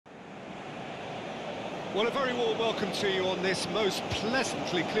Well, a very warm welcome to you on this most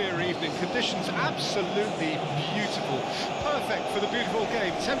pleasantly clear evening. Conditions absolutely beautiful. Perfect for the beautiful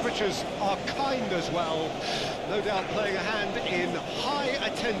game. Temperatures are kind as well. No doubt playing a hand in high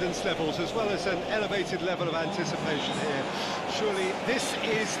attendance levels as well as an elevated level of anticipation here. Surely this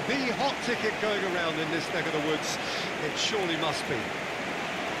is the hot ticket going around in this neck of the woods. It surely must be.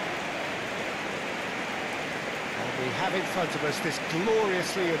 We have in front of us this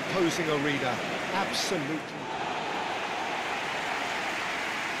gloriously imposing arena. Absolutely.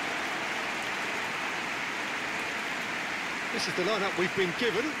 This is the lineup we've been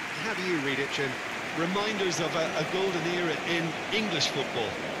given. How do you read it, Jim? Reminders of a golden era in English football,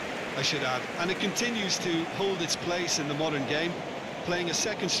 I should add. And it continues to hold its place in the modern game. Playing a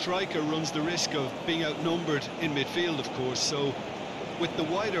second striker runs the risk of being outnumbered in midfield, of course, so with the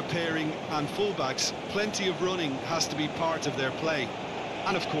wider pairing and fullbacks, plenty of running has to be part of their play.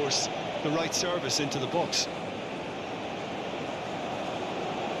 And of course, the right service into the box.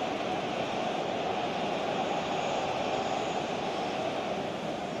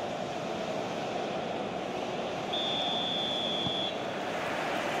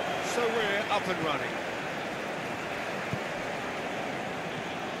 So we're up and running.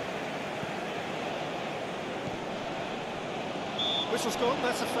 Whistle's gone,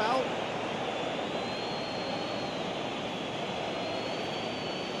 that's a foul.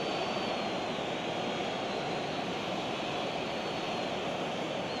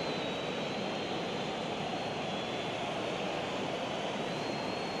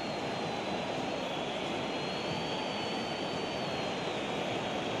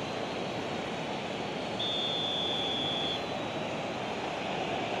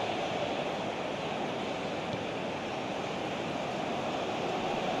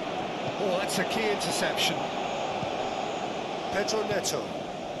 Oh, that's a key interception. Pedro Neto.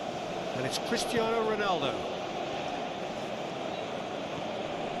 And it's Cristiano Ronaldo.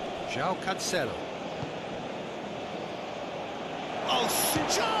 João Cancelo. Oh,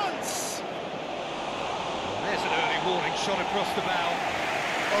 chance! There's an early warning shot across the bow.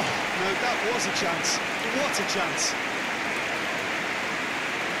 Oh, no, that was a chance. What a chance.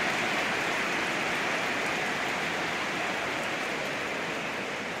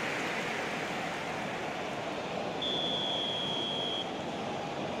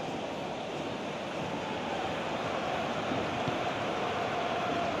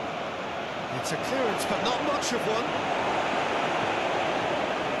 It's a clearance, but not much of one.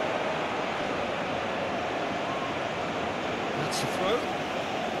 That's a throw.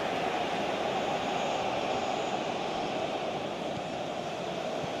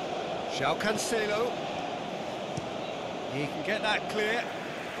 João Cancelo. He can get that clear.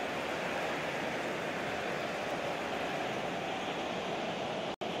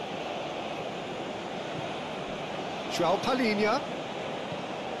 João Palhinha.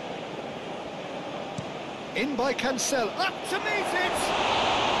 In by Cancelo, up to meet it!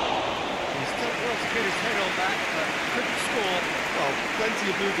 He's done well to get his head on that, but couldn't score. Well,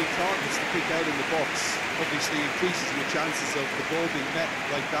 plenty of moving targets to pick out in the box. Obviously increases your chances of the ball being met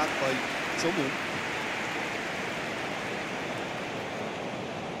like that by someone.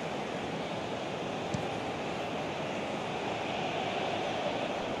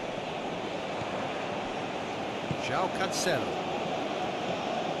 João Cancelo.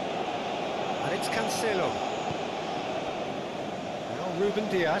 And it's Cancelo. Now Ruben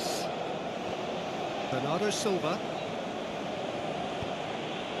Dias. Bernardo Silva.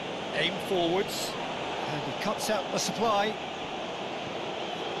 Aim forwards. And he cuts out the supply.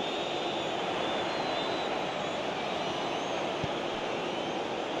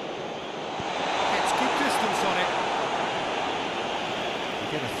 Gets good distance on it. We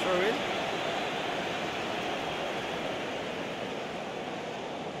get a throw in.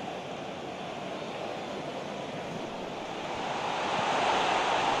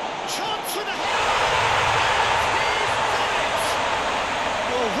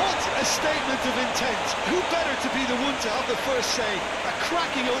 A statement of intent. Who better to be the one to have the first say? A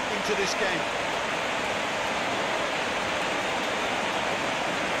cracking opening to this game.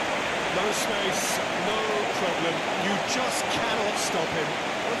 No space, no problem. You just cannot stop him.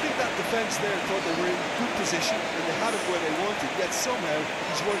 I think that defence there thought they were in good position and they had him where they wanted, yet somehow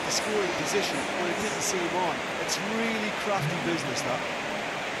he's worked the scoring position when it didn't see him on. It's really crafty business, that.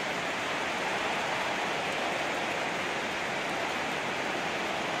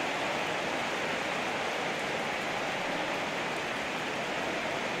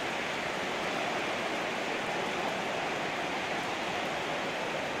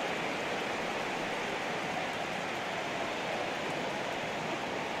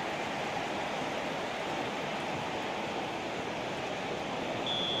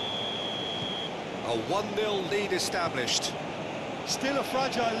 A 1-0 lead established. Still a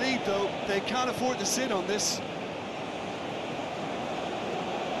fragile lead, though. They can't afford to sit on this.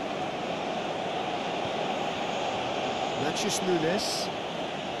 Natchez Nunes.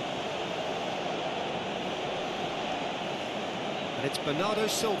 And it's Bernardo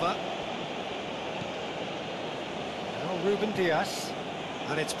Silva. Now Ruben Diaz.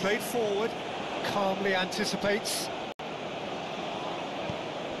 And it's played forward. Calmly anticipates.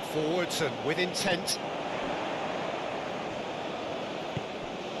 Forwards and with intent.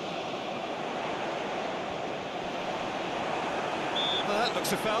 That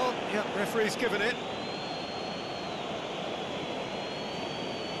looks a foul. Yep, referee's given it.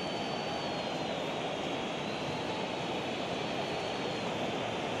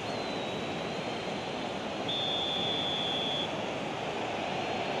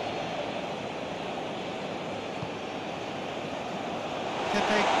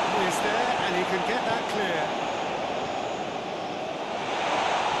 Pepe is there, and he can get that clear.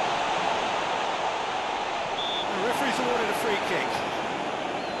 The referee's awarded a free kick.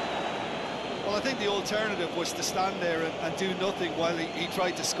 Well, I think the alternative was to stand there and do nothing while he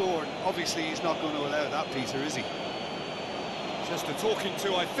tried to score. Obviously, he's not going to allow that, Peter, is he? Just a talking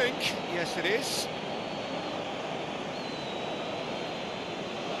to, I think. Yes, it is.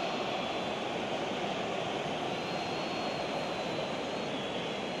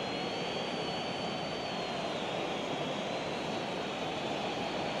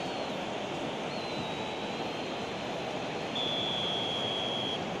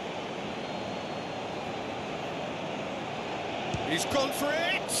 He's gone for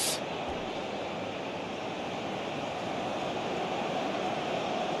it!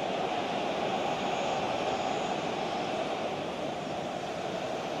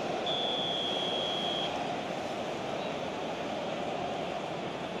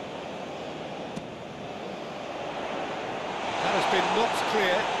 That has been knocked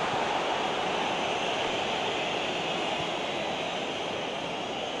clear.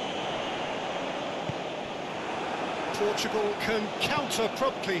 Portugal can counter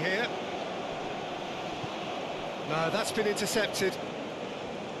promptly here. No, that's been intercepted.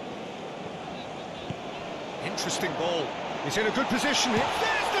 Interesting ball. He's in a good position here.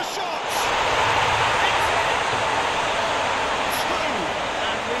 There's the shot! It's two!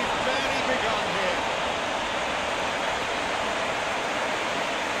 And we've barely begun here.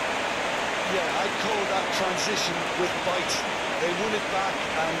 Yeah, I'd call that transition with bite. They won it back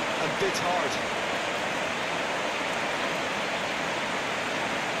and bit hard.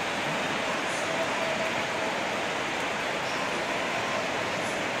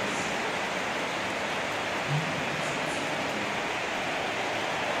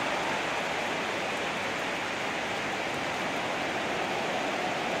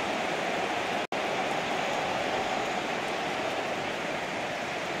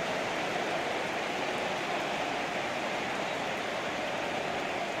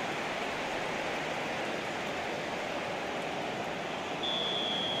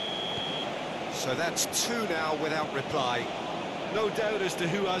 So that's two now without reply. No doubt as to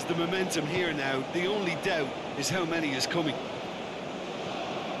who has the momentum here now. The only doubt is how many is coming.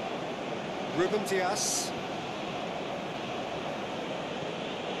 Ruben Diaz.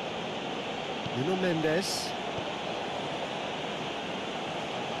 Nuno Mendes.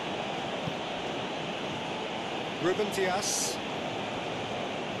 Ruben Diaz.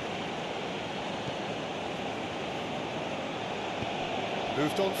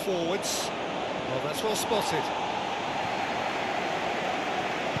 Moved on forwards. Well, that's well spotted.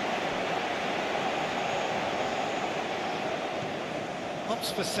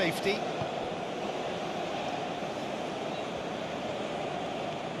 Opts for safety.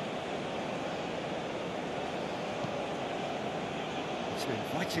 It's an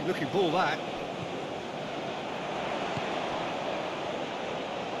inviting looking ball, that.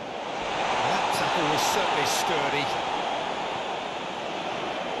 That tackle was certainly sturdy.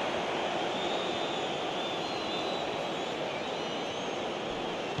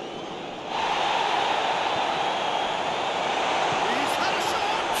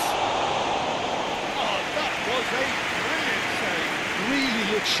 Really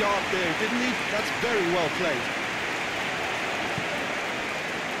looked sharp there, didn't he? That's very well played.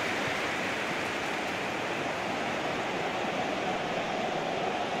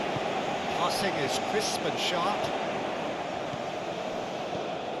 Passing is crisp and sharp.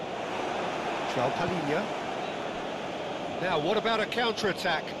 João Palhinha. Now, what about a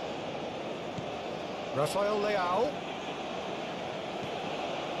counter-attack? Rafael Leao.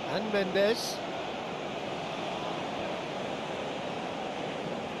 And Mendes.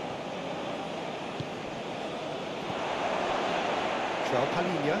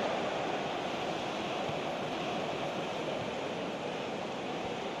 Palhinha.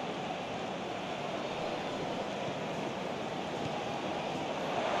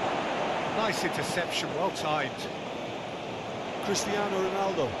 Nice interception, well timed. Cristiano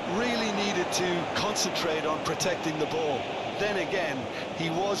Ronaldo really needed to concentrate on protecting the ball. Then again, he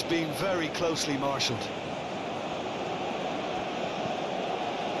was being very closely marshalled.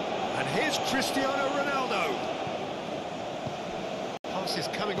 And here's Cristiano Ronaldo. Pass is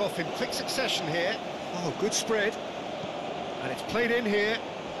coming off in quick succession here. Oh, good spread. And it's played in here.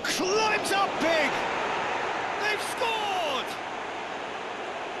 Climbs up big! They've scored!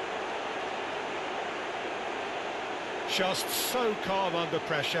 Just so calm under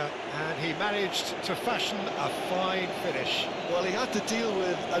pressure, and he managed to fashion a fine finish. Well, he had to deal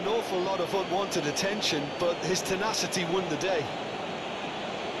with an awful lot of unwanted attention, but his tenacity won the day.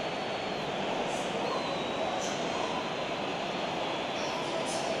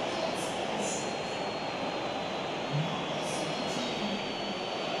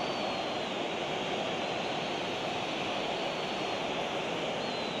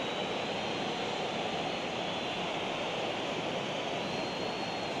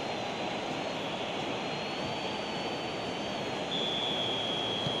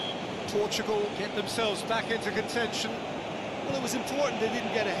 Portugal get themselves back into contention. Well, it was important they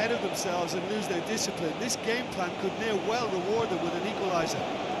didn't get ahead of themselves and lose their discipline. This game plan could now well reward them with an equaliser.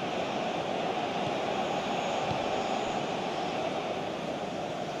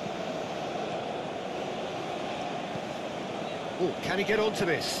 Oh, can he get onto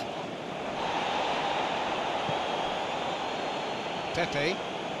this? Pepe.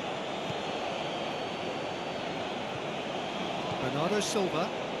 Bernardo Silva.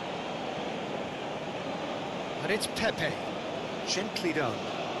 And it's Pepe. Gently done.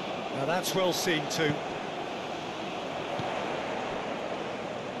 Now that's well seen too.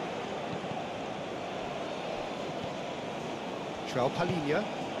 Palhinha.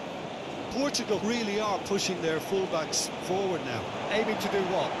 Portugal really are pushing their fullbacks forward now. Aiming to do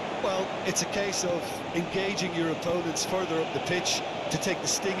what? Well, it's a case of engaging your opponents further up the pitch to take the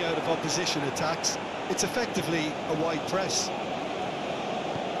sting out of opposition attacks. It's effectively a wide press.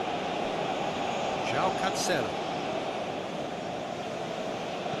 Cancelo.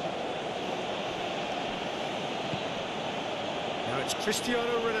 Now it's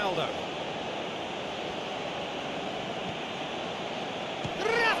Cristiano Ronaldo.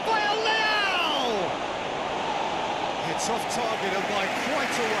 Rafael Leao! It's off target and by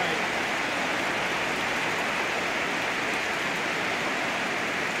quite a way.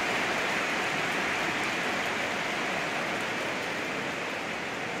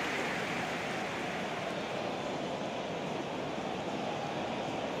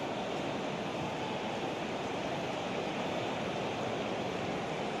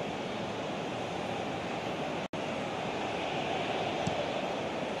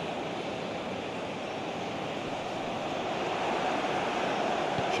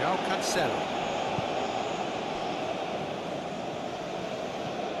 Cancelo.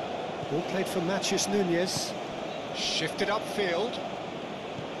 Ball played for Matheus Nunes. Shifted upfield.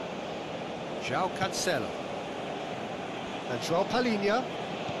 Cancelo. And Palhinha.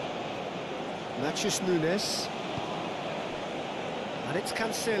 Matheus Nunes. And it's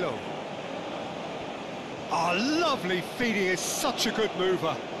Cancelo. Ah, lovely feeding, is such a good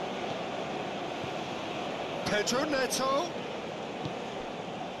mover. Pedro Neto.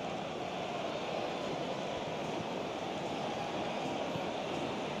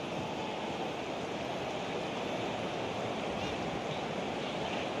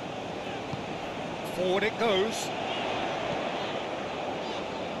 Forward it goes.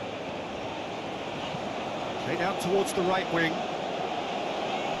 Played out towards the right wing.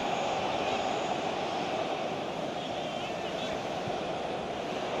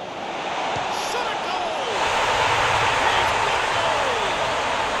 Shot a goal! He's got a goal!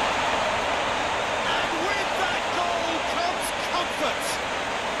 And with that goal comes comfort.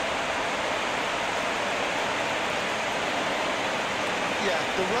 Yeah,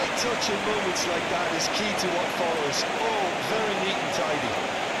 the right touch in moments like that is key to what follows. Oh, very neat and tidy.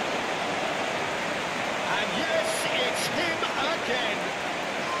 And yes, it's him again.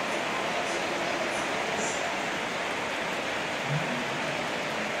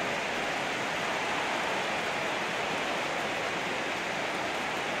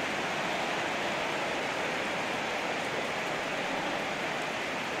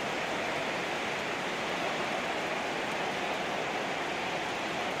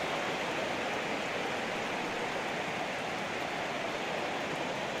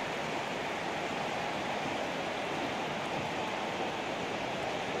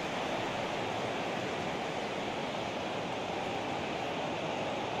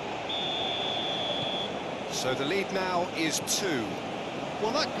 So the lead now is 2.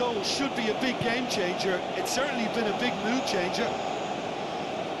 Well, that goal should be a big game changer. It's certainly been a big mood changer.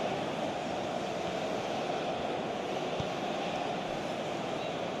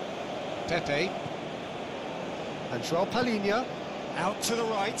 Pepe. And João Palhinha. Out to the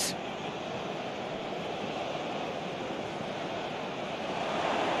right.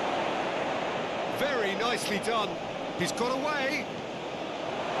 Very nicely done. He's got away.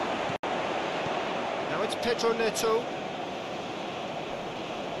 Now it's Pedro Neto.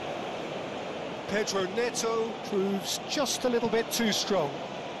 Pedro Neto proves just a little bit too strong.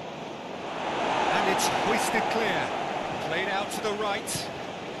 And it's hoisted clear. Played out to the right.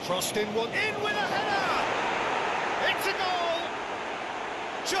 Crossed in one. In with a header! It's a goal!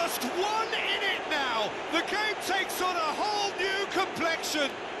 Just 1 in it now. The game takes on a whole new complexion.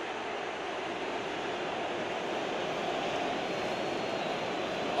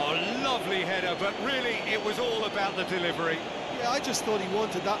 A lovely header, but really it was all about the delivery. Yeah, I just thought he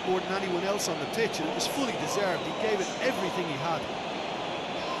wanted that more than anyone else on the pitch, and it was fully deserved. He gave it everything he had.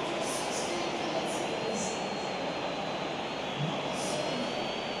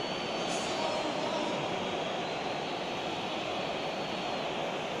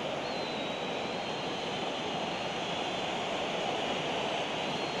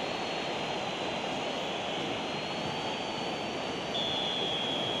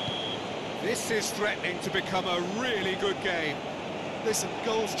 This is threatening to become a really good game. Listen,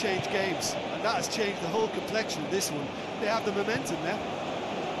 goals change games, and that has changed the whole complexion of this one. They have the momentum now.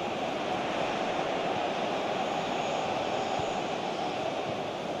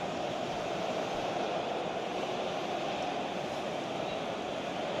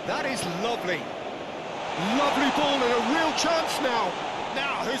 That is lovely. Lovely ball and a real chance now.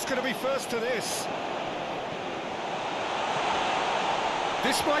 Now, who's going to be first to this?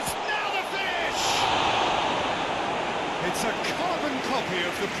 This might... Now the finish! It's a carbon copy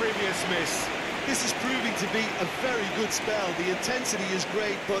of the previous miss. This is proving to be a very good spell. The intensity is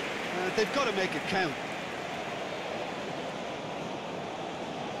great, but they've got to make it count.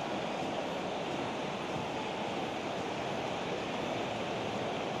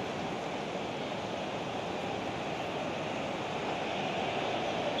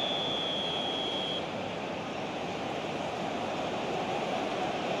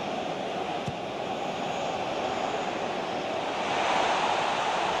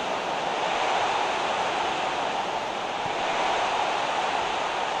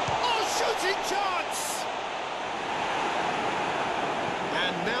 Chance!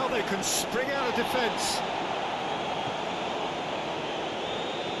 And now they can spring out of defence.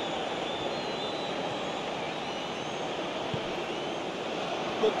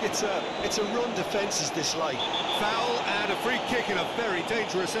 Look, it's a run defence is dislike. Foul and a free kick in a very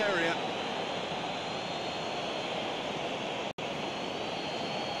dangerous area.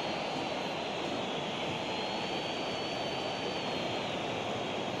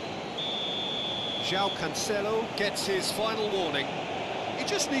 João Cancelo gets his final warning. He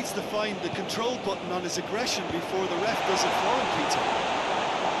just needs to find the control button on his aggression before the ref does it for him, Peter.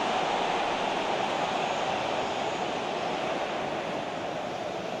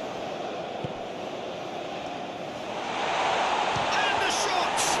 And the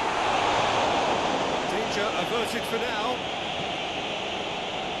shot! Danger averted for now.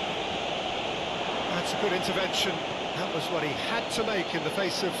 That's a good intervention. That was what he had to make in the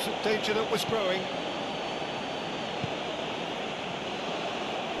face of danger that was growing.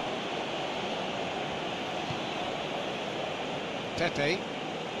 Pepe.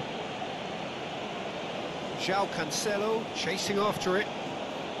 João Cancelo chasing after it.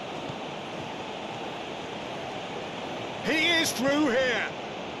 He is through here!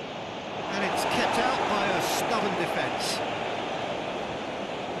 And it's kept out by a stubborn defence.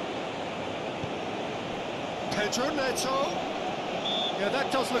 Pedro Neto. Yeah,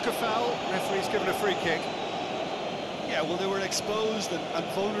 that does look a foul. Referee's given a free kick. Yeah, well, they were exposed and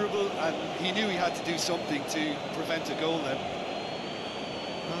vulnerable, and he knew he had to do something to prevent a goal then.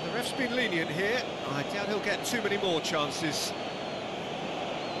 Well, the ref's been lenient here. I doubt he'll get too many more chances.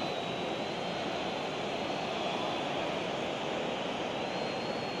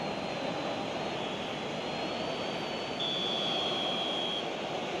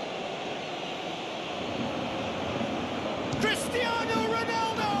 Cristiano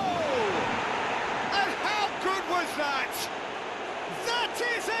Ronaldo! And how good was that? That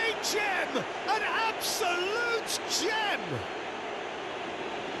is a gem! An absolute gem!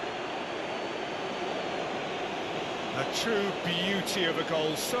 A true beauty of a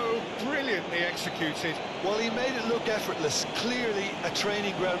goal, so brilliantly executed. Well, he made it look effortless, clearly a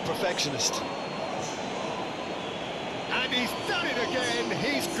training ground perfectionist. And he's done it again.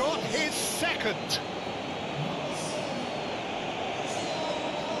 He's got his second.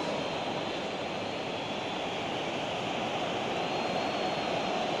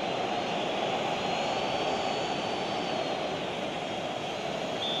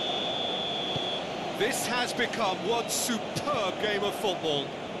 This has become one superb game of football.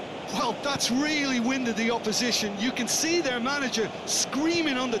 Well, that's really winded the opposition. You can see their manager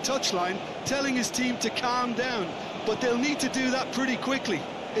screaming on the touchline, telling his team to calm down. But they'll need to do that pretty quickly.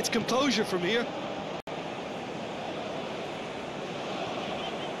 It's composure from here.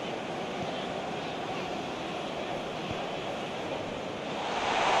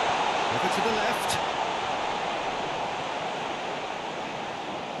 Over to the left.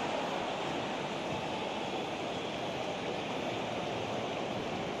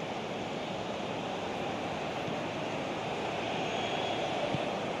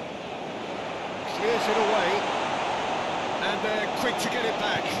 Clears it away, and they're quick to get it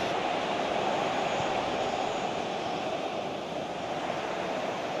back.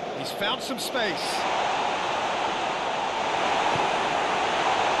 He's found some space.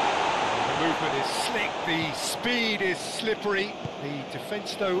 The movement is slick, the speed is slippery. The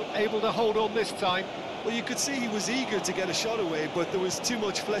defence, though, able to hold on this time. Well, you could see he was eager to get a shot away, but there was too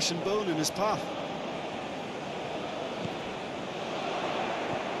much flesh and bone in his path.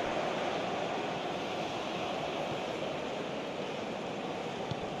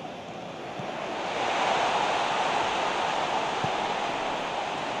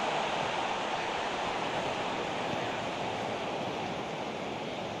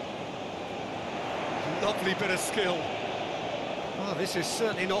 Lovely bit of skill. Oh, this is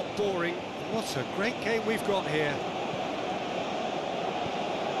certainly not boring. What a great game we've got here.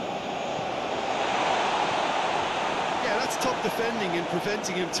 Yeah, that's top defending and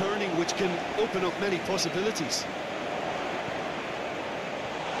preventing him turning, which can open up many possibilities.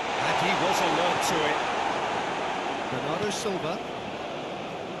 And he was alert to it. Bernardo Silva.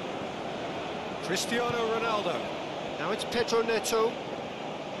 Cristiano Ronaldo. Now it's Pedro Neto.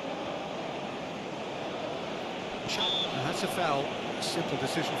 And that's a foul. A simple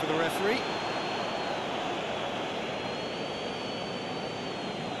decision for the referee.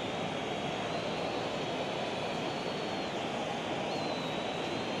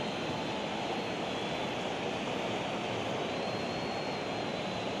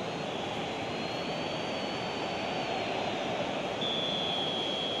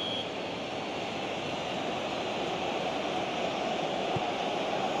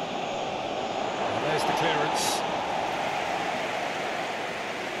 And there's the clearance.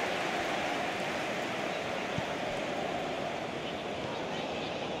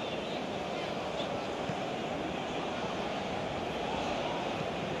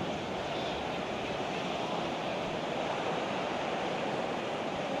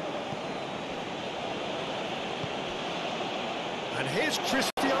 And here's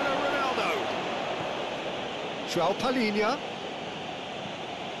Cristiano Ronaldo. João Palhinha.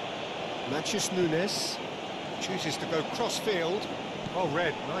 Mathias Nunes chooses to go cross-field. Oh,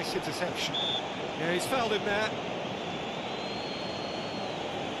 red, nice interception. Yeah, he's fouled him there.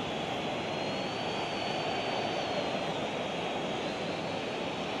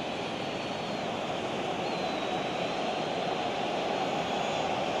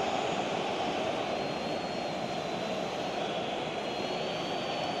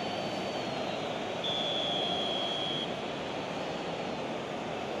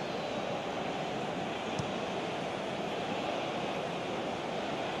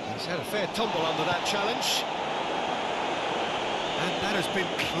 He's had a fair tumble under that challenge. And that has been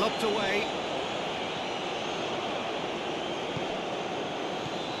clubbed away.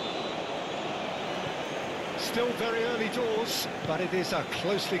 Still very early doors, but it is a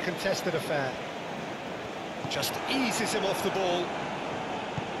closely contested affair. Just eases him off the ball.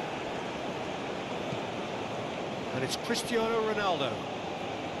 And it's Cristiano Ronaldo.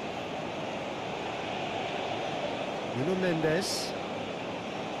 Nuno Mendes.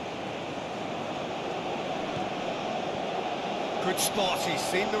 Good spot, he's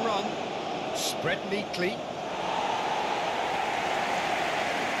seen the run. Spread neatly.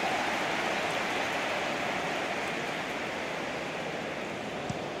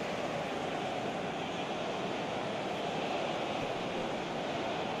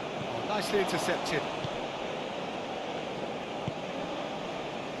 Oh, nicely intercepted.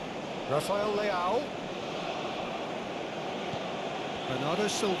 Rafael Leao. Bernardo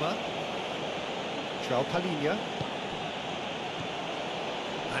Silva. João Palhinha.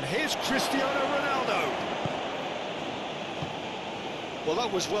 And here's Cristiano Ronaldo. Well,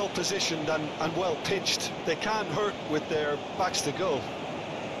 that was well positioned and well pitched. They can't hurt with their backs to goal.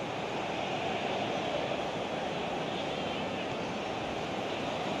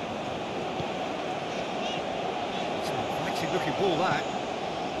 It's an inviting looking ball, that.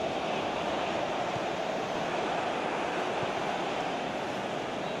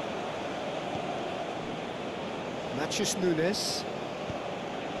 Matthews Nunes.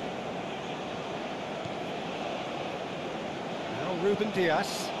 Now Ruben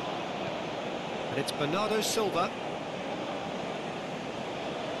Diaz. And it's Bernardo Silva.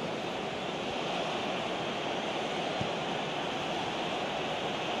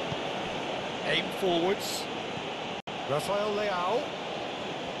 Aim forwards. Rafael Leao.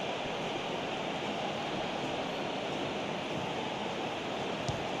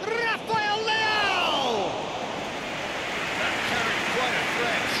 Rafael Leao! That carried quite a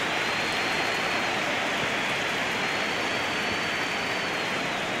threat.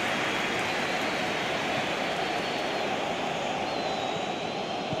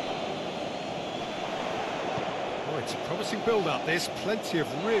 Oh, it's a promising build-up. There's plenty of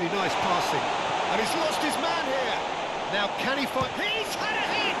really nice passing. And he's lost his man here. Now, can he find... He's had a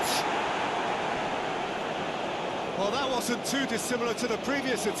hit! Well, that wasn't too dissimilar to the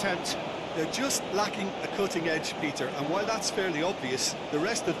previous attempt. They're just lacking a cutting edge, Peter, and while that's fairly obvious, the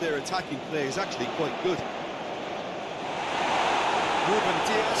rest of their attacking play is actually quite good. Ruben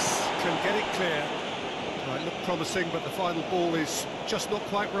Diaz can get it clear. Might look promising, but the final ball is just not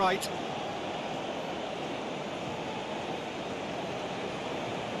quite right.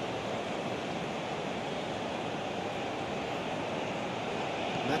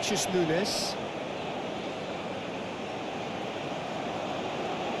 Matthews Nunes.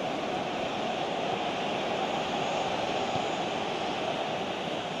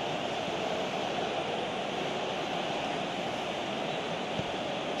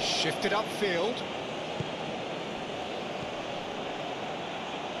 Shifted upfield.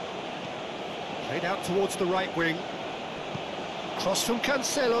 Played out towards the right wing. Cross from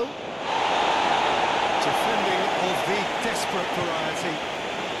Cancelo. Defending of the desperate variety.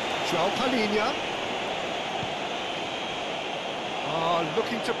 João Palhinha.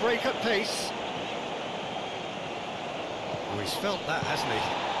 Looking to break at pace. Oh, he's felt that, hasn't he?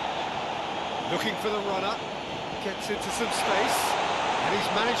 Looking for the runner. Gets into some space. And he's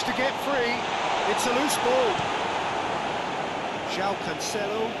managed to get free. It's a loose ball. João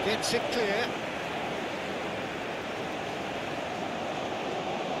Cancelo gets it clear.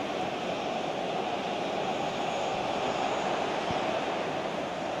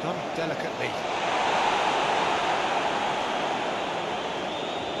 Done delicately.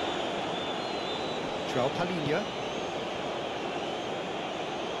 João Palhinha.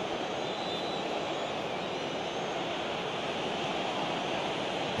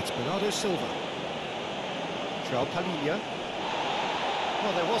 It's Bernardo Silva. João Palhinha.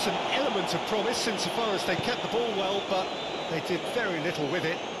 Well, there was an element of promise insofar as they kept the ball well, but they did very little with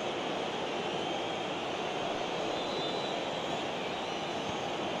it.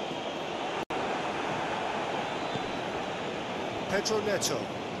 Pedro Neto.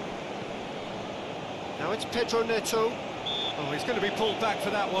 Now it's Pedro Neto. Oh, he's going to be pulled back for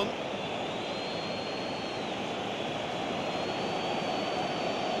that one.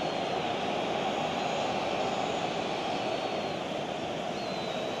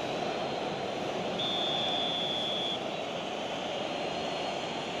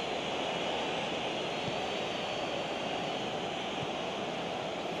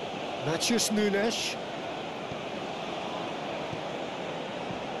 Matthews Nunes.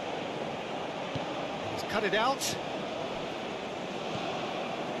 He's cut it out.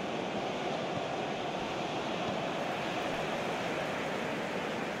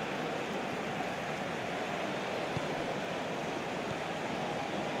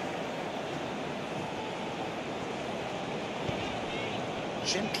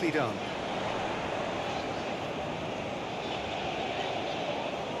 Gently done.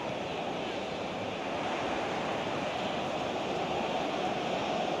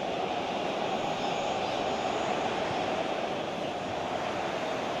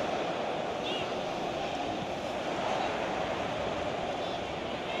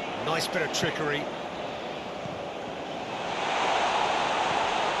 Nice bit of trickery.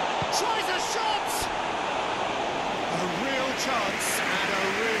 Tries a shot! A real chance and a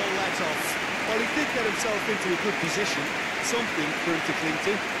real let-off. Well, he did get himself into a good position, something for him to cling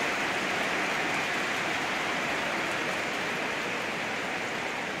to.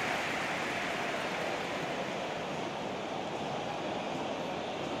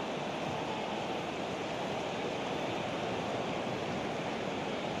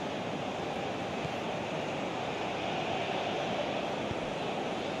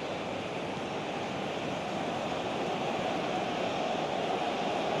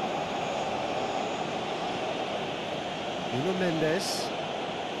 Mendes.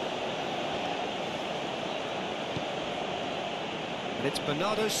 And it's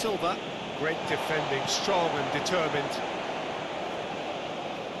Bernardo Silva. Great defending, strong and determined.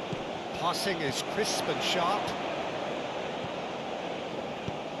 Passing is crisp and sharp.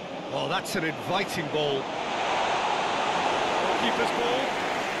 Well, that's an inviting ball. Keeper's ball.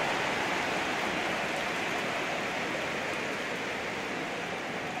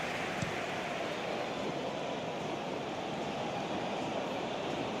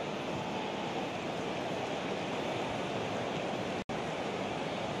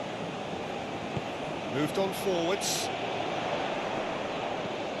 Moved on forwards.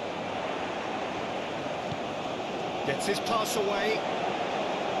 Gets his pass away.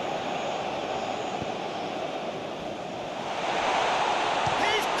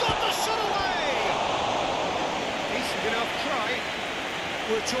 He's got the shot away! Decent enough try.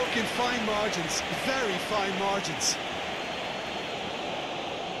 We're talking fine margins, very fine margins.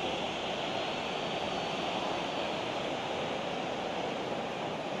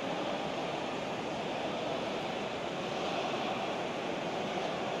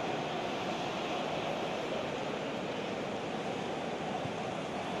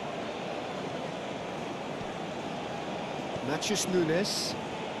 Matheus Nunes.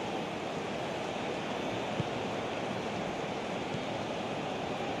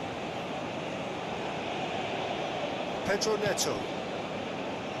 Pedro Neto.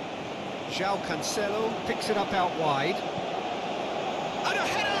 João Cancelo picks it up out wide. And a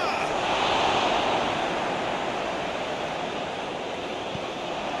header!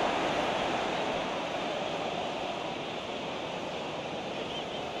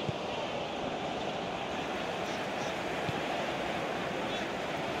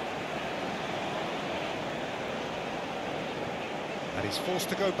 And he's forced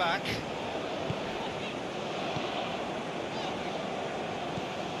to go back.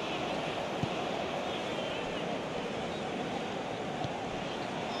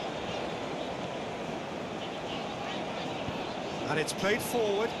 And it's played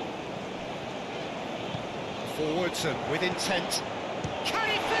forward. Forwards and with intent. Can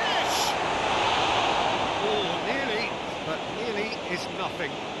he finish? Oh, nearly, but nearly is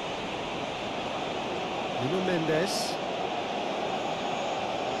nothing. Nuno Mendes.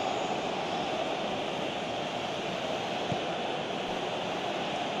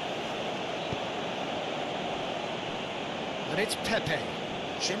 And it's Pepe,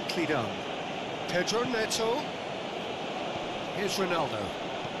 gently done. Pedro Neto. Here's Ronaldo.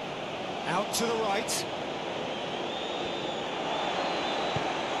 Out to the right.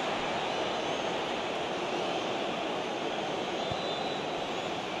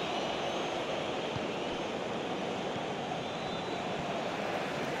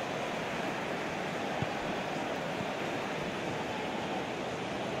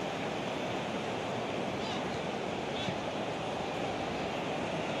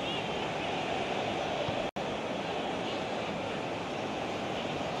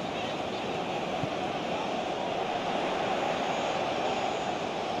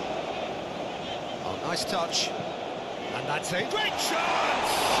 Nice touch. And that's a great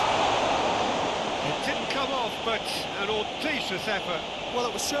chance! It didn't come off, but an audacious effort. Well,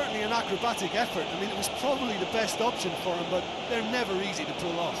 it was certainly an acrobatic effort. I mean, it was probably the best option for him, but they're never easy to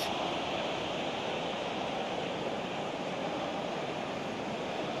pull off.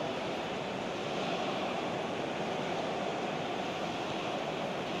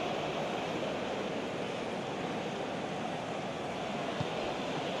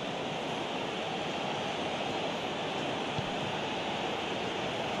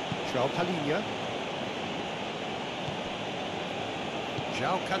 João Palhinha.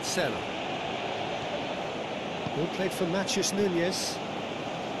 João Cancelo. Ball played for Matheus Nunes.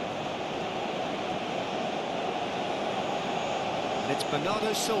 And it's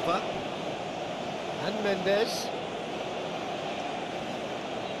Bernardo Silva. And Mendes.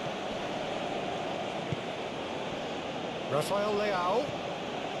 Rafael Leao.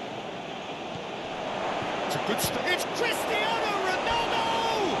 It's a good spin. It's Cristiano Ronaldo!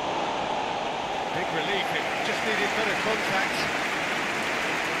 Big relief, it just needed better contact.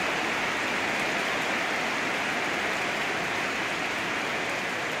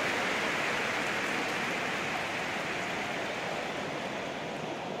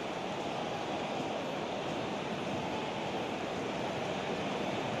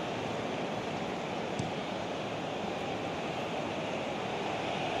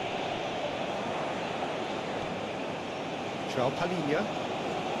 João Palhinha.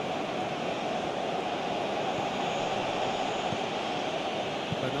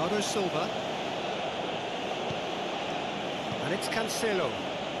 Bernardo Silva. And it's Cancelo.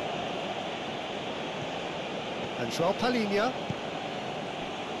 And João Palhinha.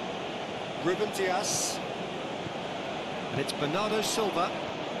 Ruben Dias. And it's Bernardo Silva.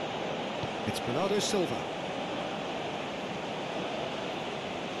 It's Bernardo Silva.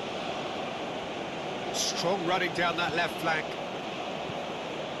 Strong running down that left flank.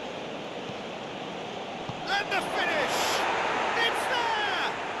 And the finish! It's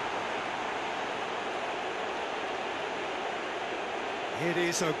there! It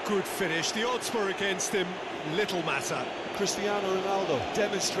is a good finish. The odds were against him. Little matter. Cristiano Ronaldo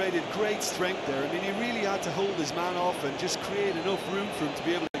demonstrated great strength there. I mean, he really had to hold his man off and just create enough room for him to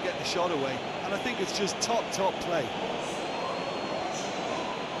be able to get the shot away. And I think it's just top play.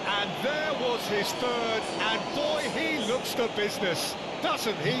 And there was his third, and boy, he looks the business,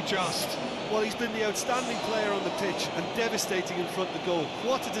 doesn't he just? Well, he's been the outstanding player on the pitch and devastating in front of the goal.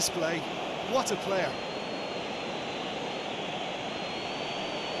 What a display, what a player.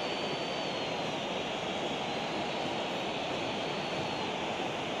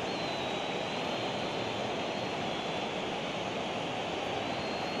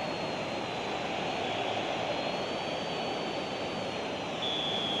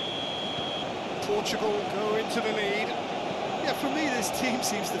 Portugal go into the lead. Yeah, for me, this team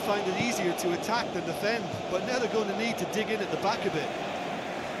seems to find it easier to attack than defend, but now they're going to need to dig in at the back a bit.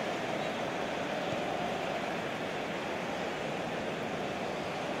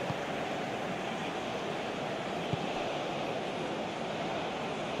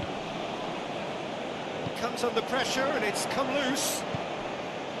 Comes under pressure and it's come loose.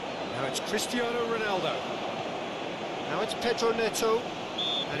 Now it's Cristiano Ronaldo. Now it's Pedro Neto.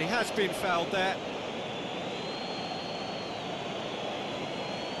 And he has been fouled there.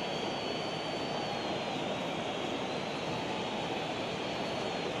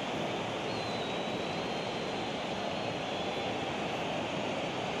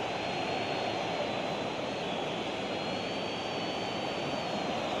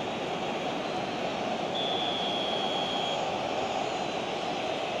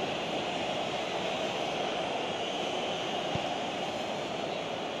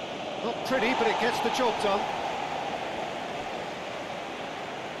 Not pretty, but it gets the job done.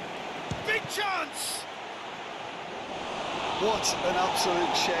 Big chance! What an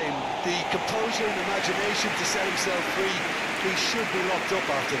absolute shame. The composure and imagination to set himself free. He should be locked up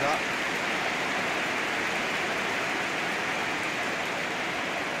after that.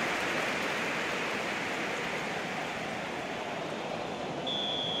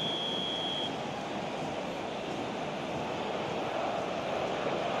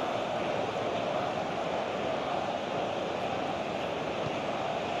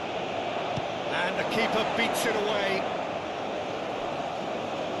 And the keeper beats it away.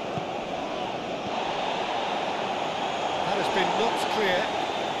 That has been knocked clear.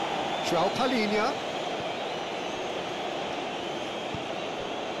 João Palhinha.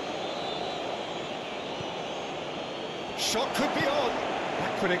 Shot could be on.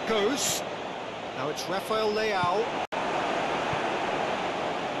 Back when it goes. Now it's Rafael Leao.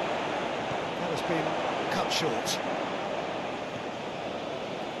 That has been cut short.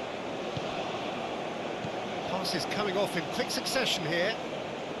 Passes coming off in quick succession here.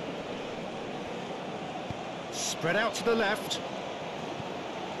 Spread out to the left.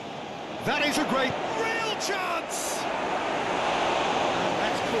 That is a great, real chance! And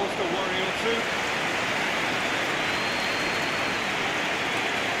that's caused a worry or two.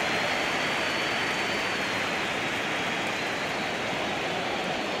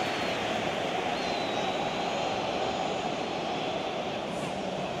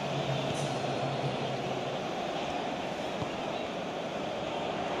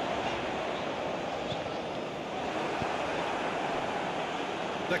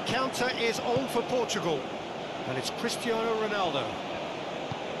 The counter is on for Portugal, and it's Cristiano Ronaldo.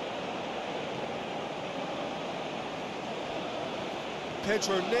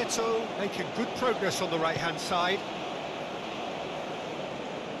 Pedro Neto making good progress on the right-hand side.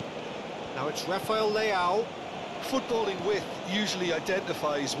 Now it's Rafael Leao. Footballing width usually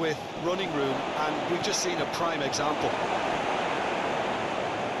identifies with running room, and we've just seen a prime example.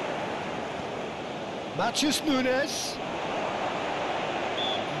 Matheus Nunes.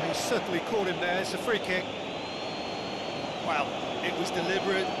 He certainly caught him there. It's a free kick. Well, it was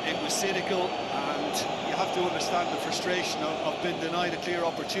deliberate, it was cynical, and you have to understand the frustration of being denied a clear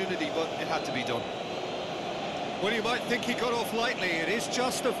opportunity, but it had to be done. Well, you might think he got off lightly. It is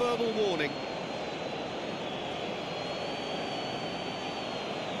just a verbal warning.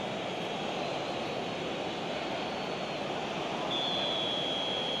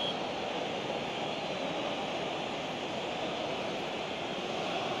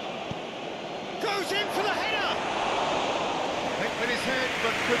 Goes in for the header! Hit with his head,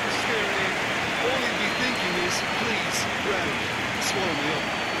 but couldn't steer it in. All he'd be thinking is, please, ground, swallow me up.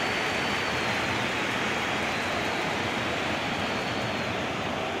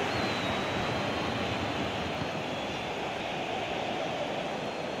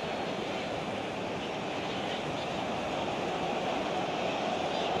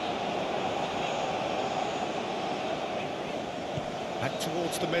 Back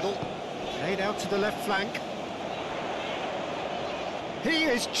towards the middle, played out to the left flank. He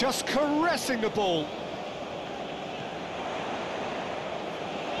is just caressing the ball.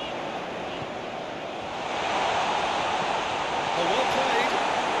 Oh, well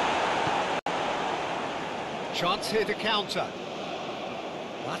played. Chance here to counter.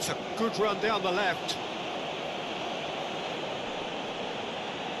 That's a good run down the left.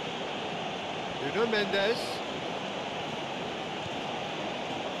 Nuno Mendes.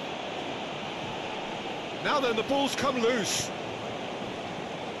 Now then, the ball's come loose.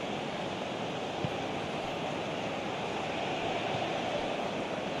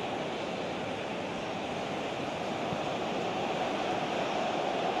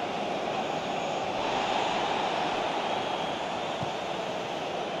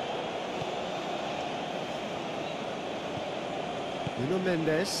 Nuno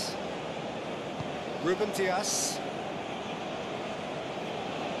Mendes. Ruben Dias.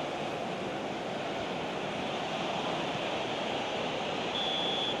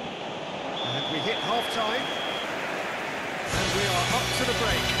 We hit half-time, and we are up to the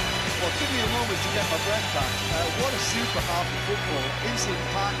break. Well, give me a moment to get my breath back. What a super half of football. Instant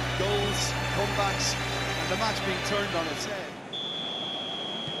pack, goals, comebacks, and the match being turned on its head.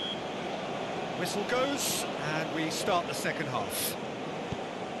 Whistle goes, and we start the second half.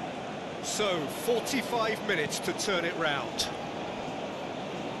 So, 45 minutes to turn it round.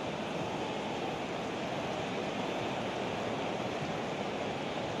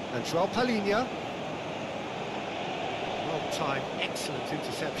 And João Palhinha. Well timed, excellent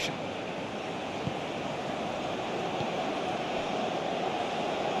interception.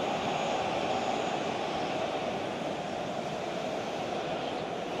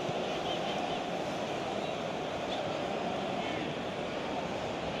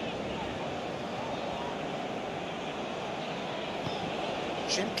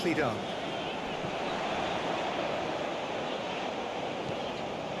 Gently done.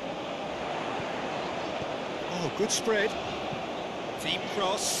 Oh, good spread. Deep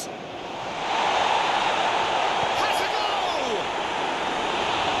cross. Has a goal!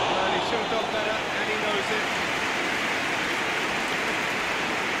 Well, he should have done better, and he knows it.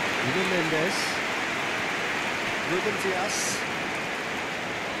 Nuno Mendes. Ruben Dias.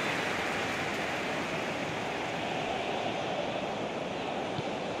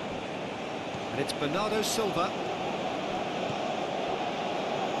 And it's Bernardo Silva.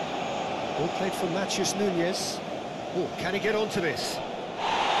 Ball played for Matheus Nunes. Oh, can he get onto this?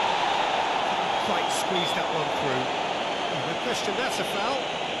 Quite squeezed that one through. Oh, no question, that's a foul.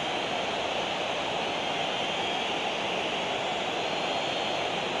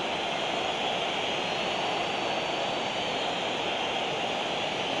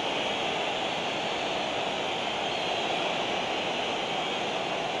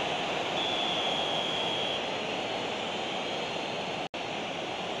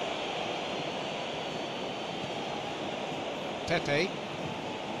 Pepe.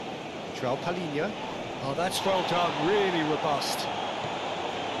 João Palhinha. Oh, that's well done, really robust.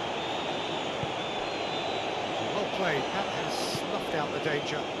 Well played, that has snuffed out the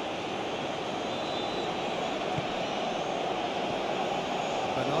danger.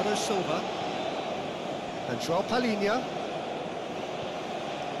 Bernardo Silva. And João Palhinha.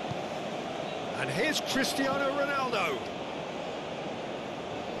 And here's Cristiano Ronaldo.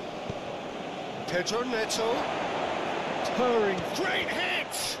 Pedro Neto. Purring, great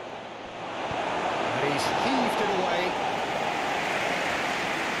hit! And he's heaved it away.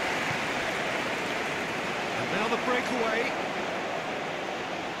 And now the breakaway.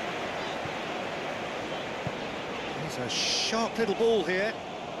 He's a sharp little ball here.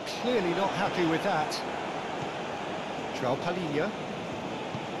 Clearly not happy with that. João Palhinha.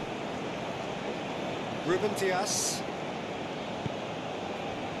 Ruben Dias.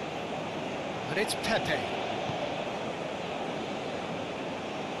 And it's Pepe.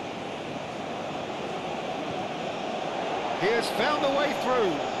 He has found a way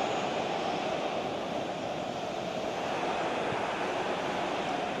through.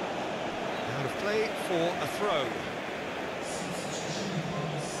 Out of play for a throw.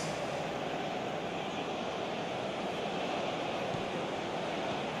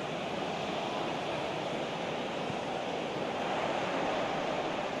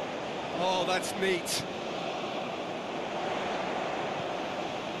 Oh, that's neat.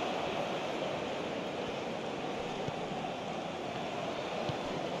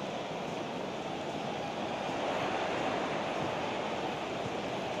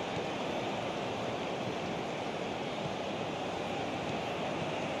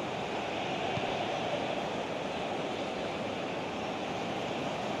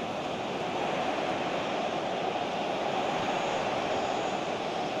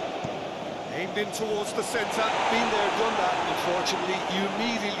 Aimed in towards the centre. Been there, done that, unfortunately. You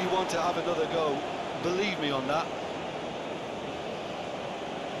immediately want to have another go. Believe me on that.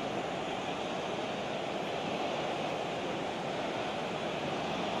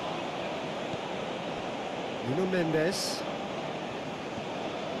 Nuno Mendes.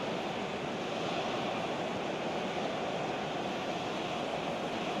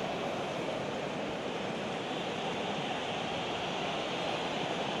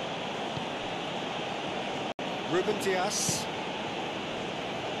 Ruben Dias.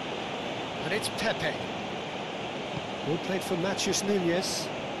 And it's Pepe. Ball played for Matheus Nunes.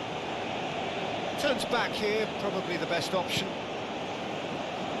 Turns back here, probably the best option.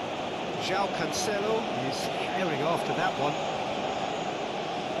 João Cancelo is herring after that one.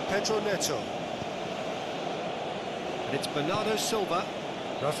 Pedro Neto. And it's Bernardo Silva.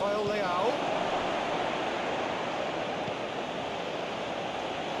 Rafael Leao.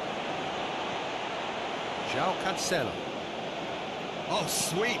 João Cancelo. Oh,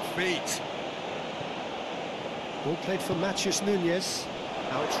 sweet feet. Ball played for Matheus Nunes.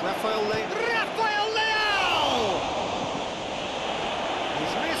 Now it's Rafael Leao!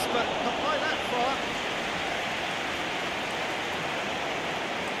 He's missed, but not by that far.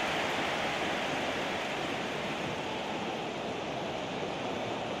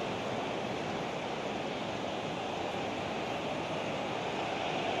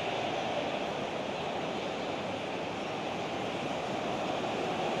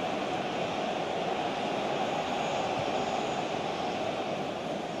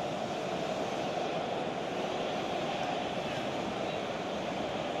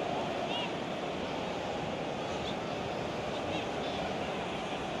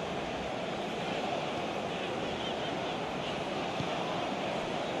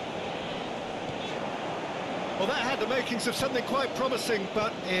 Well, that had the makings of something quite promising,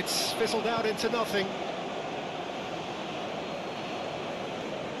 but it's fizzled out into nothing.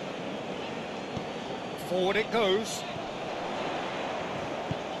 Forward it goes.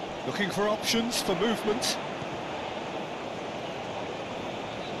 Looking for options for movement.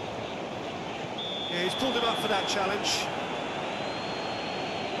 Yeah, he's pulled him up for that challenge.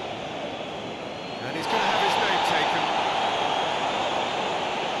 And he's going to have his name taken.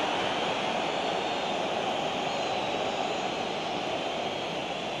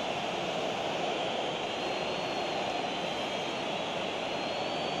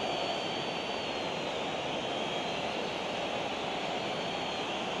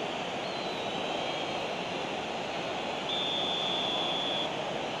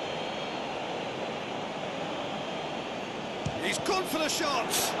 He's gone for the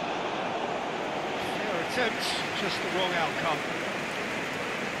shot. Fair attempt, just the wrong outcome.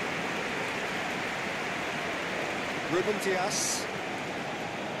 Ruben Dias.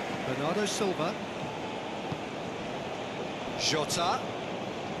 Bernardo Silva. Jota.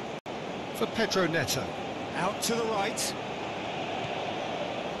 For Pedro Neto. Out to the right.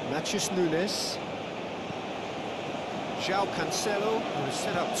 Matheus Nunes. João Cancelo, who has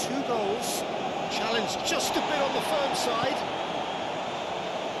set up 2 goals. Challenge just a bit on the firm side.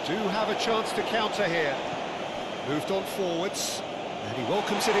 Do have a chance to counter here. Moved on forwards, and he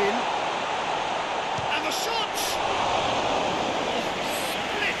welcomes it in. And the shot!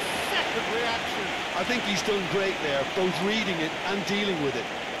 Split-second reaction. I think he's done great there, both reading it and dealing with it.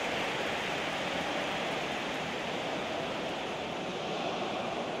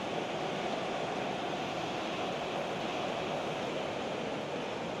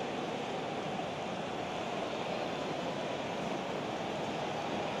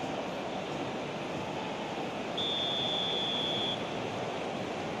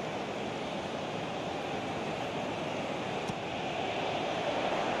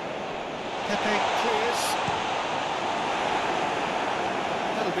 Pepe clears.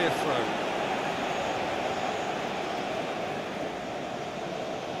 That'll be a throw.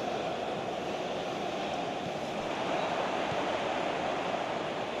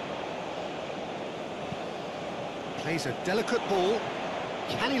 Plays a delicate ball.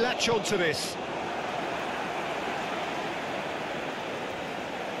 Can he latch on to this?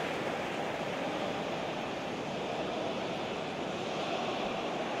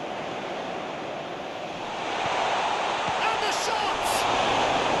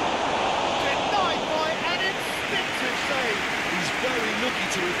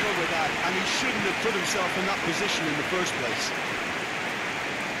 to recover that, and he shouldn't have put himself in that position in the first place.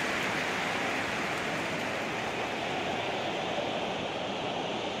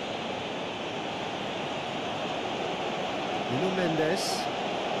 Nuno Mendes.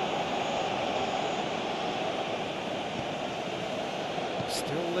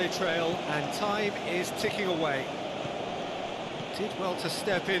 Still they trail, and time is ticking away. Did well to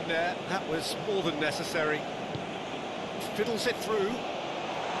step in there, that was more than necessary. Fiddles it through.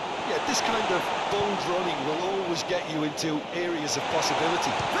 Yeah, this kind of bold running will always get you into areas of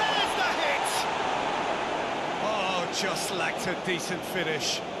possibility. There's the hit! Oh, just lacked a decent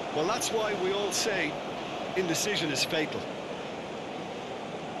finish. Well, that's why we all say indecision is fatal.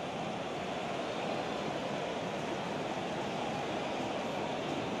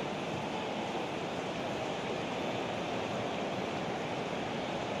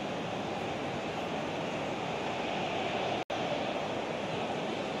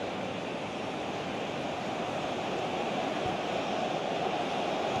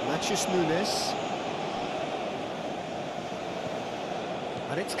 Nunes,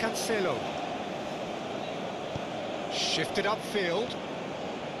 and it's Cancelo, shifted upfield,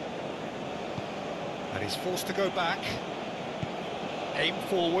 and he's forced to go back, aim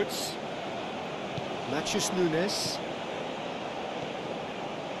forwards, Nunes,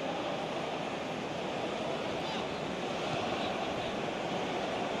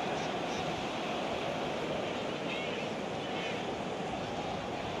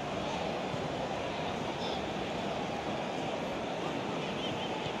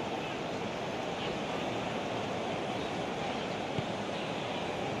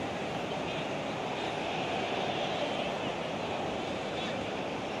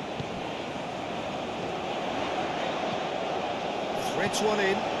 threads one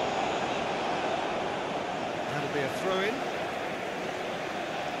in. That'll be a throw-in.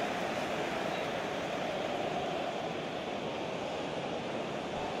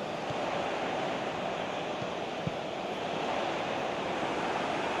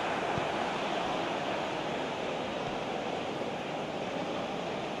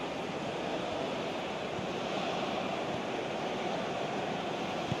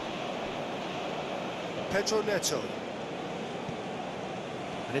 Pedro Neto.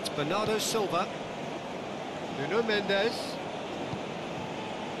 And it's Bernardo Silva. Nuno Mendes.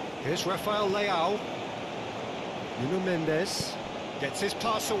 Here's Rafael Leao. Nuno Mendes gets his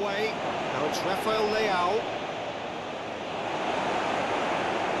pass away. Now it's Rafael Leao.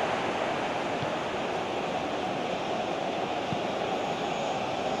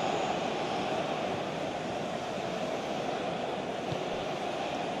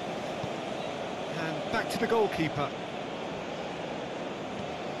 And back to the goalkeeper.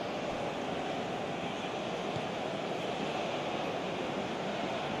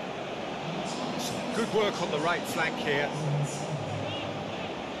 Good work on the right flank here.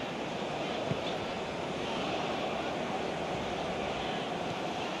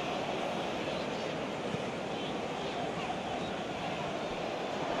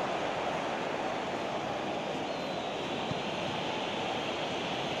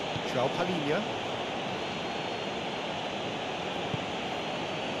 João Palhinha.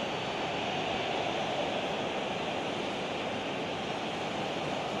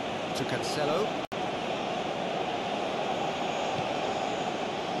 To Cancelo.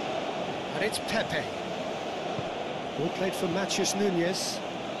 And it's Pepe. Ball played for Nunes.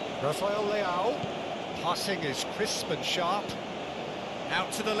 Rafael Leao. Passing is crisp and sharp.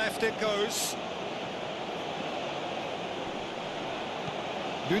 Out to the left it goes.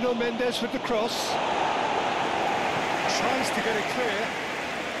 Nuno Mendes with the cross. Tries to get it clear.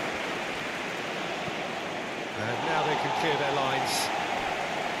 And now they can clear their lines.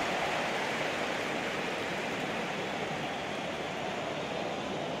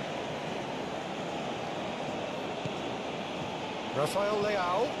 Rafael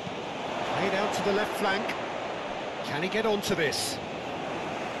Leao, played out to the left flank. Can he get onto this?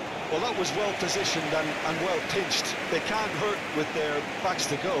 Well, that was well positioned and well pinched. They can't hurt with their backs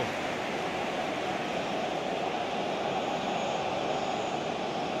to goal.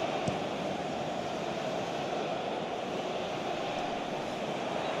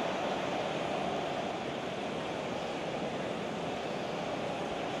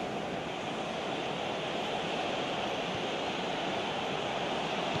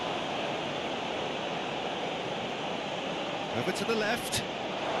 Over to the left.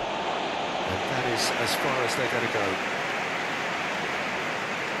 And that is as far as they're going to go.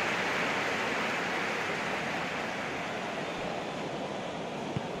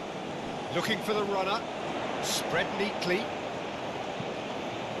 Looking for the runner. Spread neatly.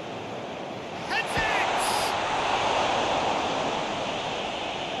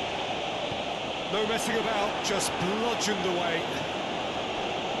 No messing about, just bludgeoned away.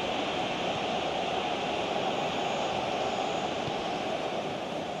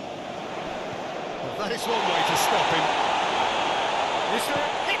 Well, that is one way to stop him. Is there?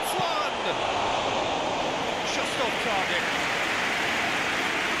 Hits one! Just off target.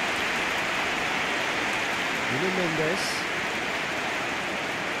 Mendes.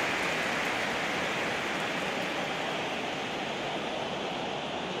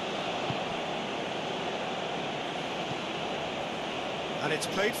 And it's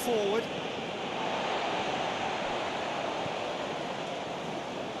played forward.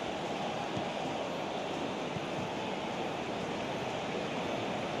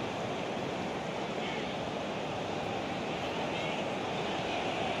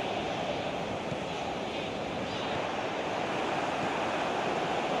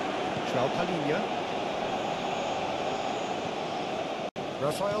 Palinha.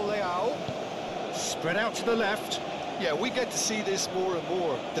 Rafael Leao. Spread out to the left. Yeah, we get to see this more and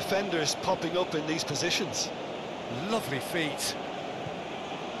more. Defenders popping up in these positions. Lovely feet.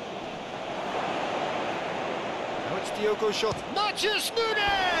 Now it's Diogo shot. Matheus Nunes!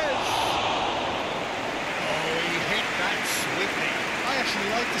 Oh, he hit that sweetly. I actually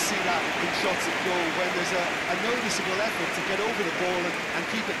like to see that in shots at goal when there's a noticeable effort to get over the ball and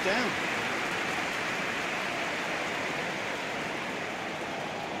keep it down.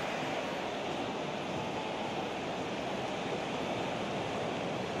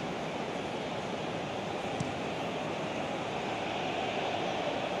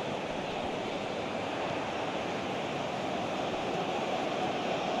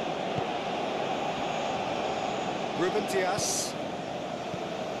 Ruben Dias.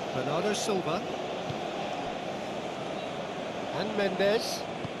 Bernardo Silva. And Mendes.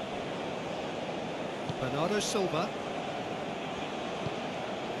 Bernardo Silva.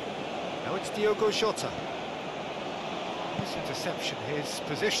 Now it's Diogo Jota. This interception, his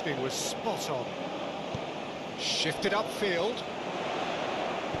positioning was spot on. Shifted upfield.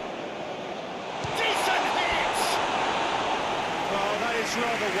 Decent hit! Well, that is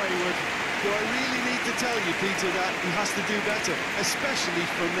rather wayward. Do I really need to tell you, Peter, that he has to do better, especially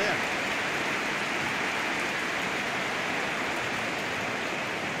from there?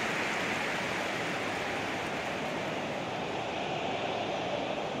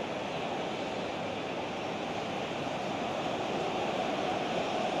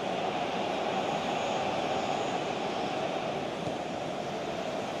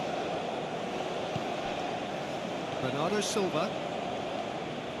 Bernardo Silva.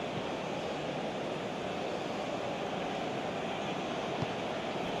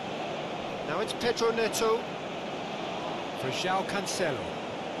 Now it's Pedro Neto for João Cancelo.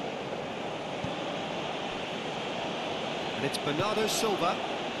 And it's Bernardo Silva.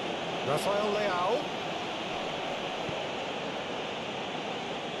 Rafael Leao.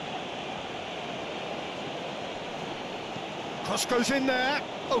 Cross goes in there.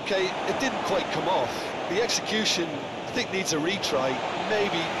 OK, it didn't quite come off. The execution, I think, needs a retry,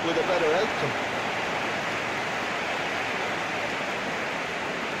 maybe with a better outcome.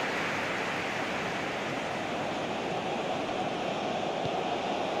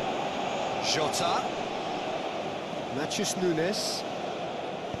 Jota. Matheus Nunes.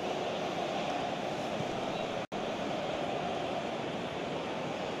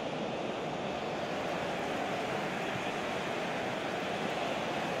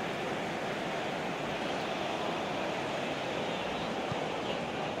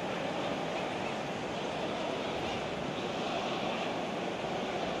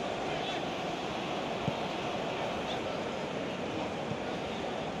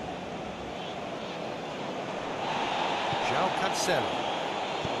 João Cancelo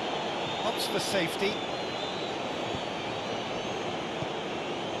opts for safety.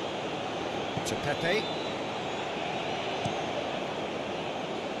 To Pepe.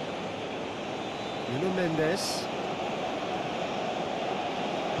 Nuno Mendes.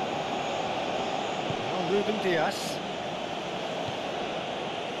 Now Ruben Dias.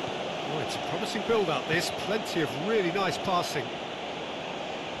 Oh, it's a promising build-up, this. Plenty of really nice passing.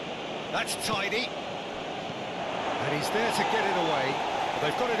 That's tidy. And he's there to get it away.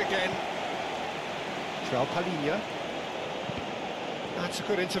 They've got it again. João Palinha. That's a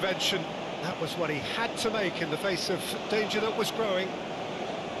good intervention. That was what he had to make in the face of danger that was growing.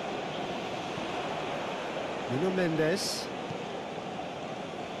 Nuno Mendes.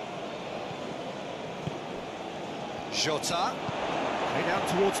 Jota. Played out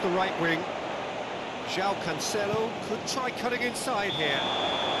towards the right wing. João Cancelo could try cutting inside here.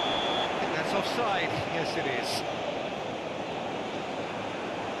 I think that's offside. Yes, it is.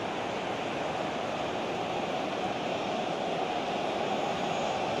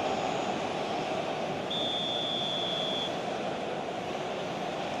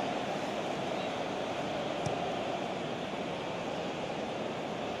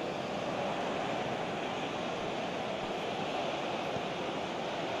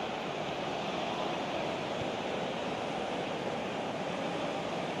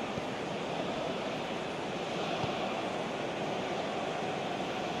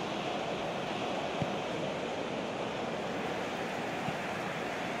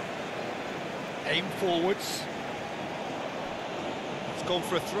 Aim forwards. It's gone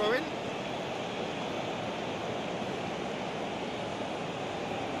for a throw-in.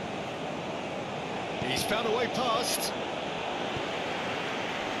 He's found a way past.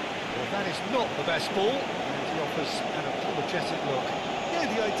 Well, that is not the best ball, and he offers an apologetic look.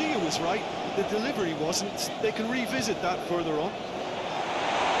 Yeah, the idea was right, the delivery wasn't. They can revisit that further on.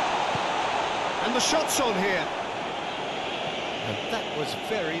 And the shot's on here. And that was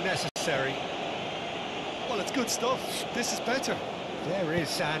very necessary. Well, it's good stuff. This is better. There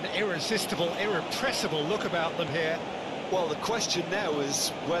is an irresistible, irrepressible look about them here. Well, the question now is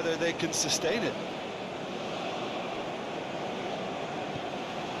whether they can sustain it.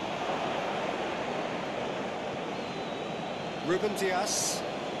 Ruben Dias.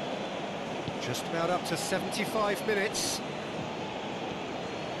 Just about up to 75 minutes.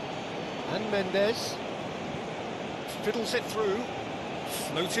 And Mendes. Fiddles it through.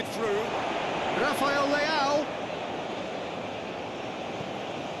 Floated through. Rafael Leao.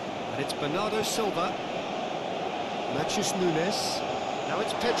 And it's Bernardo Silva. Matheus Nunes. Now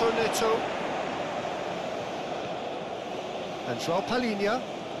it's Pedro Neto. And João Palhinha.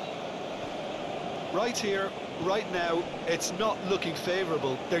 Right here, right now, it's not looking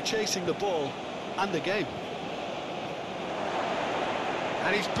favourable. They're chasing the ball and the game.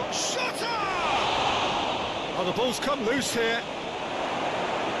 And he's got Shutter! Oh, the ball's come loose here.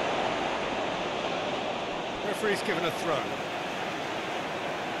 Referee's given a throw.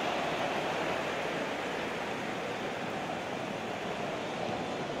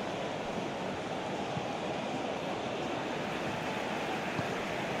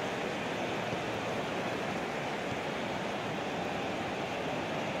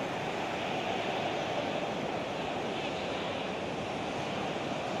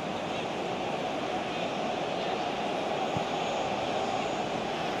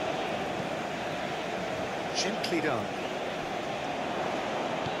 Gently done.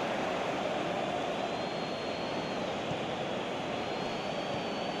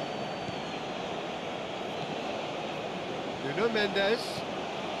 Nuno Mendes.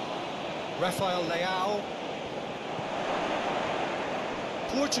 Rafael Leao.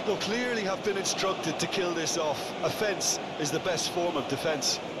 Portugal clearly have been instructed to kill this off. Offence is the best form of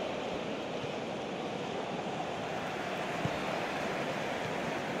defence.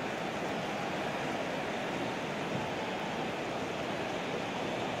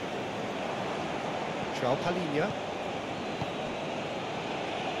 João Palhinha.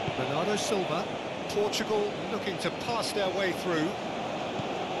 Bernardo Silva. Portugal looking to pass their way through.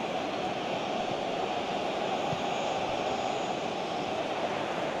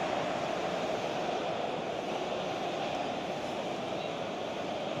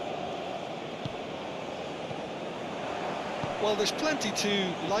 Well, there's plenty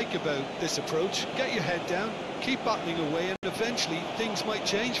to like about this approach. Get your head down, keep battling away, and eventually things might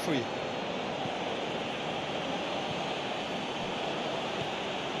change for you.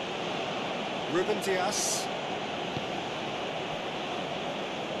 Ruben Dias.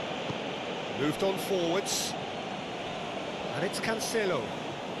 Moved on forwards. And it's Cancelo.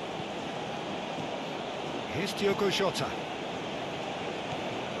 Here's Diogo Jota.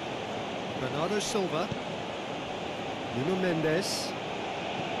 Bernardo Silva. Nuno Mendes.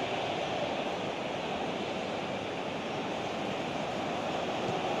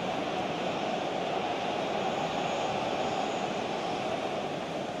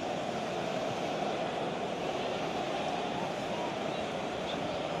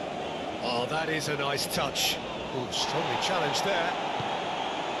 Oh, that is a nice touch. Oh, strongly challenged there.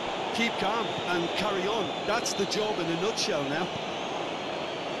 Keep calm and carry on. That's the job in a nutshell now.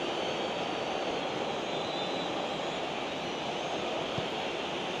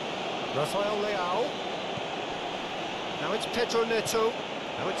 Rafael Leao. Now it's Pedro Neto.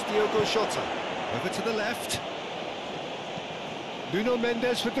 Now it's Diogo Jota. Over to the left. Nuno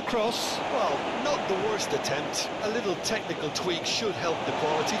Mendes with the cross. Well, not the worst attempt. A little technical tweak should help the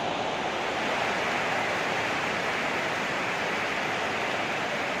quality.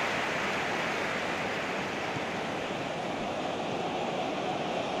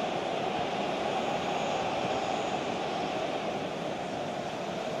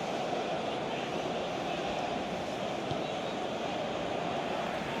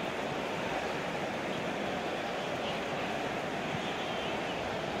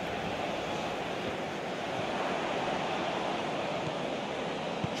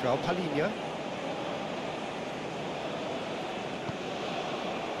 João Palhinha.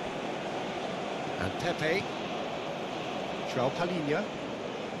 And Pepe. João Palhinha.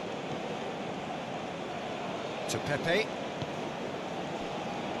 To Pepe.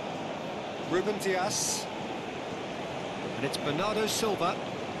 Ruben Dias. And it's Bernardo Silva.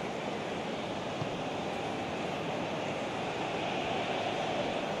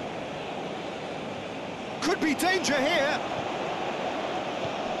 Could be danger here.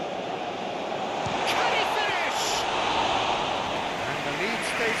 Can he finish? And the lead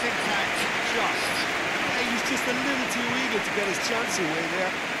stays intact, just. He was just a little too eager to get his chance away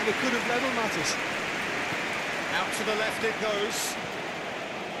there, and it could have level matters. Out to the left it goes.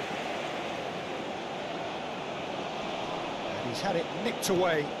 And he's had it nicked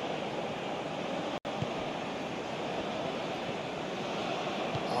away.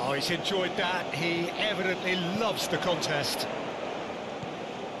 Oh, he's enjoyed that. He evidently loves the contest.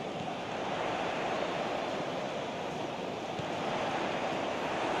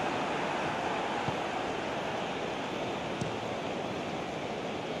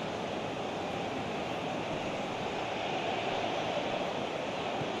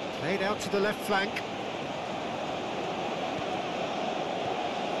 Played out to the left flank.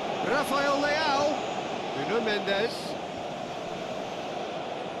 Rafael Leao. Nuno Mendes.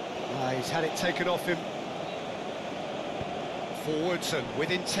 He's had it taken off him. Forwards and with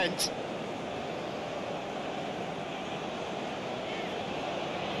intent.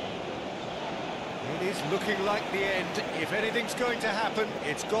 It is looking like the end. If anything's going to happen,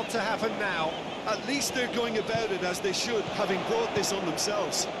 it's got to happen now. At least they're going about it as they should, having brought this on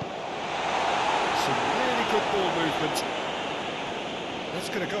themselves. Some really good ball movement. That's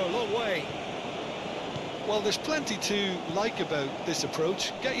going to go a long way. Well, there's plenty to like about this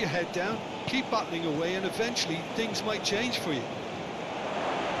approach. Get your head down, keep battling away, and eventually things might change for you.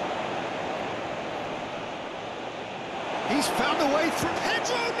 He's found a way through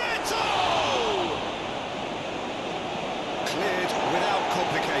Pedro Neto! Cleared without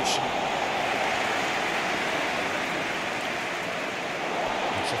complication.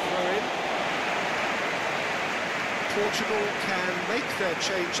 It's a throw-in. Portugal can make their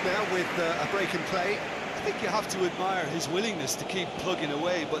change now with a break in play. I think you have to admire his willingness to keep plugging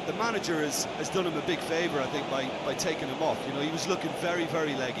away, but the manager has done him a big favour, I think, by taking him off. You know, he was looking very,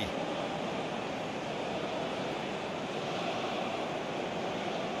 very leggy.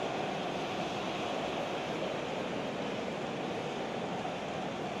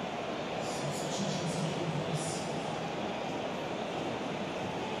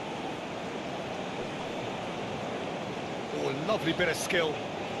 Oh, lovely bit of skill.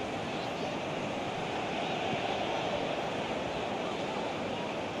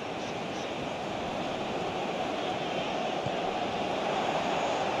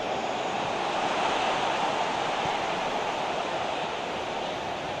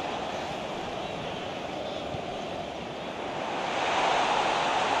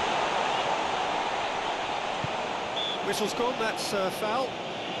 Whistle's gone, that's a foul.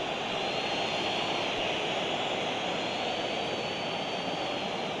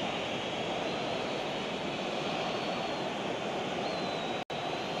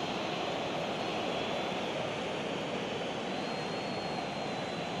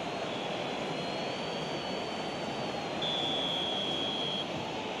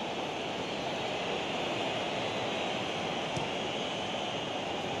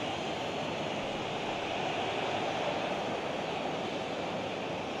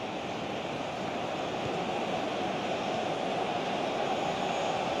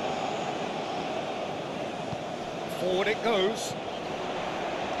 Forward it goes.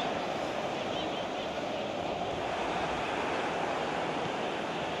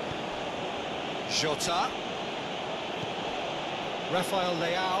 Jota. Rafael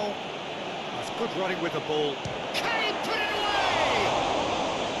Leao. That's good running with the ball. Can he put it away?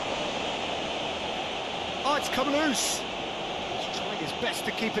 Oh, it's come loose. He's trying his best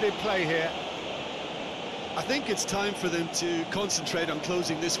to keep it in play here. I think it's time for them to concentrate on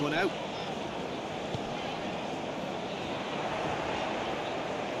closing this one out.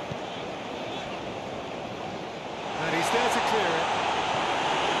 And he's there to clear it.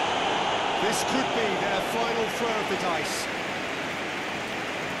 This could be their final throw of the dice.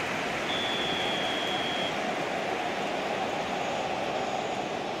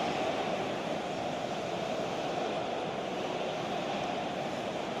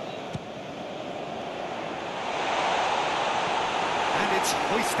 And it's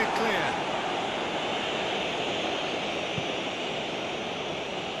hoisted clear.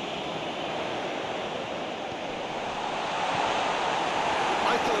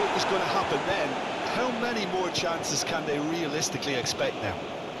 I thought it was going to happen then. How many more chances can they realistically expect now?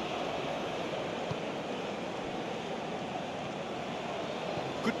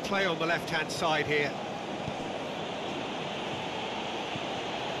 Good play on the left-hand side here.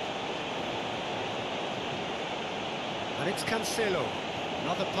 And it's Cancelo.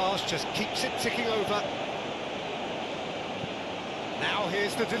 Another pass just keeps it ticking over. Now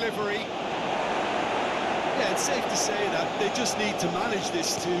here's the delivery. Yeah, it's safe to say that they just need to manage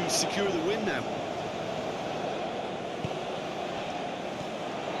this to secure the win now.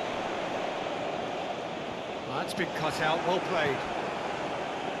 That's been cut out, well played.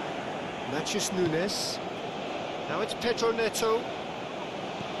 Matheus Nunes. Now it's Pedro Neto.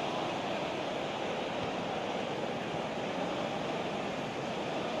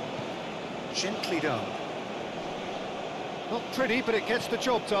 Gently done. Not pretty, but it gets the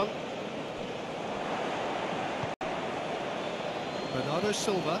job done. Bernardo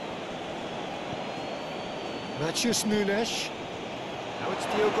Silva. Matheus Nunes. Now it's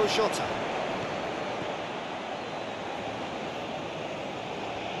Diogo Jota.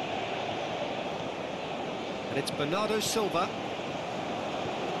 And it's Bernardo Silva.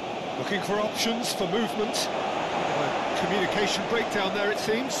 Looking for options for movement. Communication breakdown there, it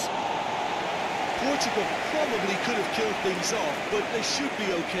seems. Portugal probably could have killed things off, but they should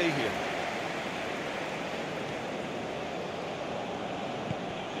be okay here.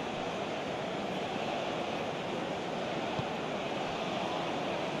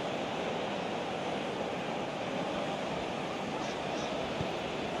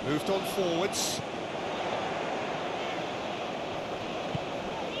 Moved on forwards.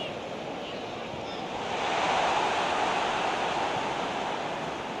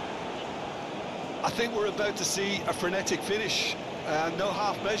 I think we're about to see a frenetic finish, and no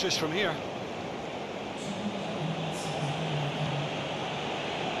half measures from here.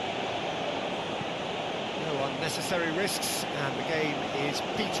 No unnecessary risks, and the game is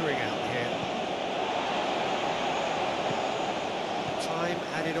petering out here. Time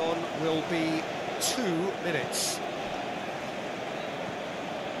added on will be 2 minutes.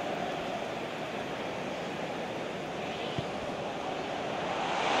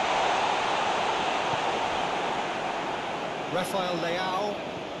 Rafael Leao.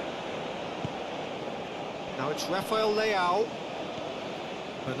 Now it's Rafael Leao.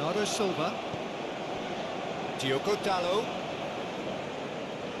 Bernardo Silva. Diogo Dalot.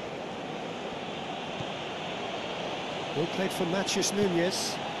 Ball played for Matheus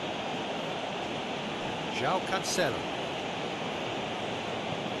Nunes. João Cancelo.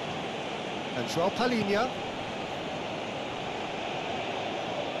 And João Palhinha.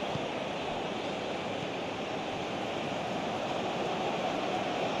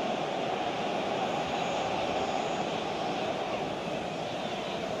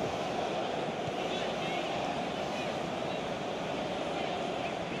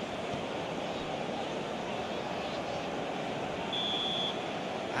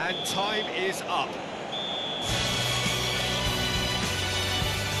 And time is up.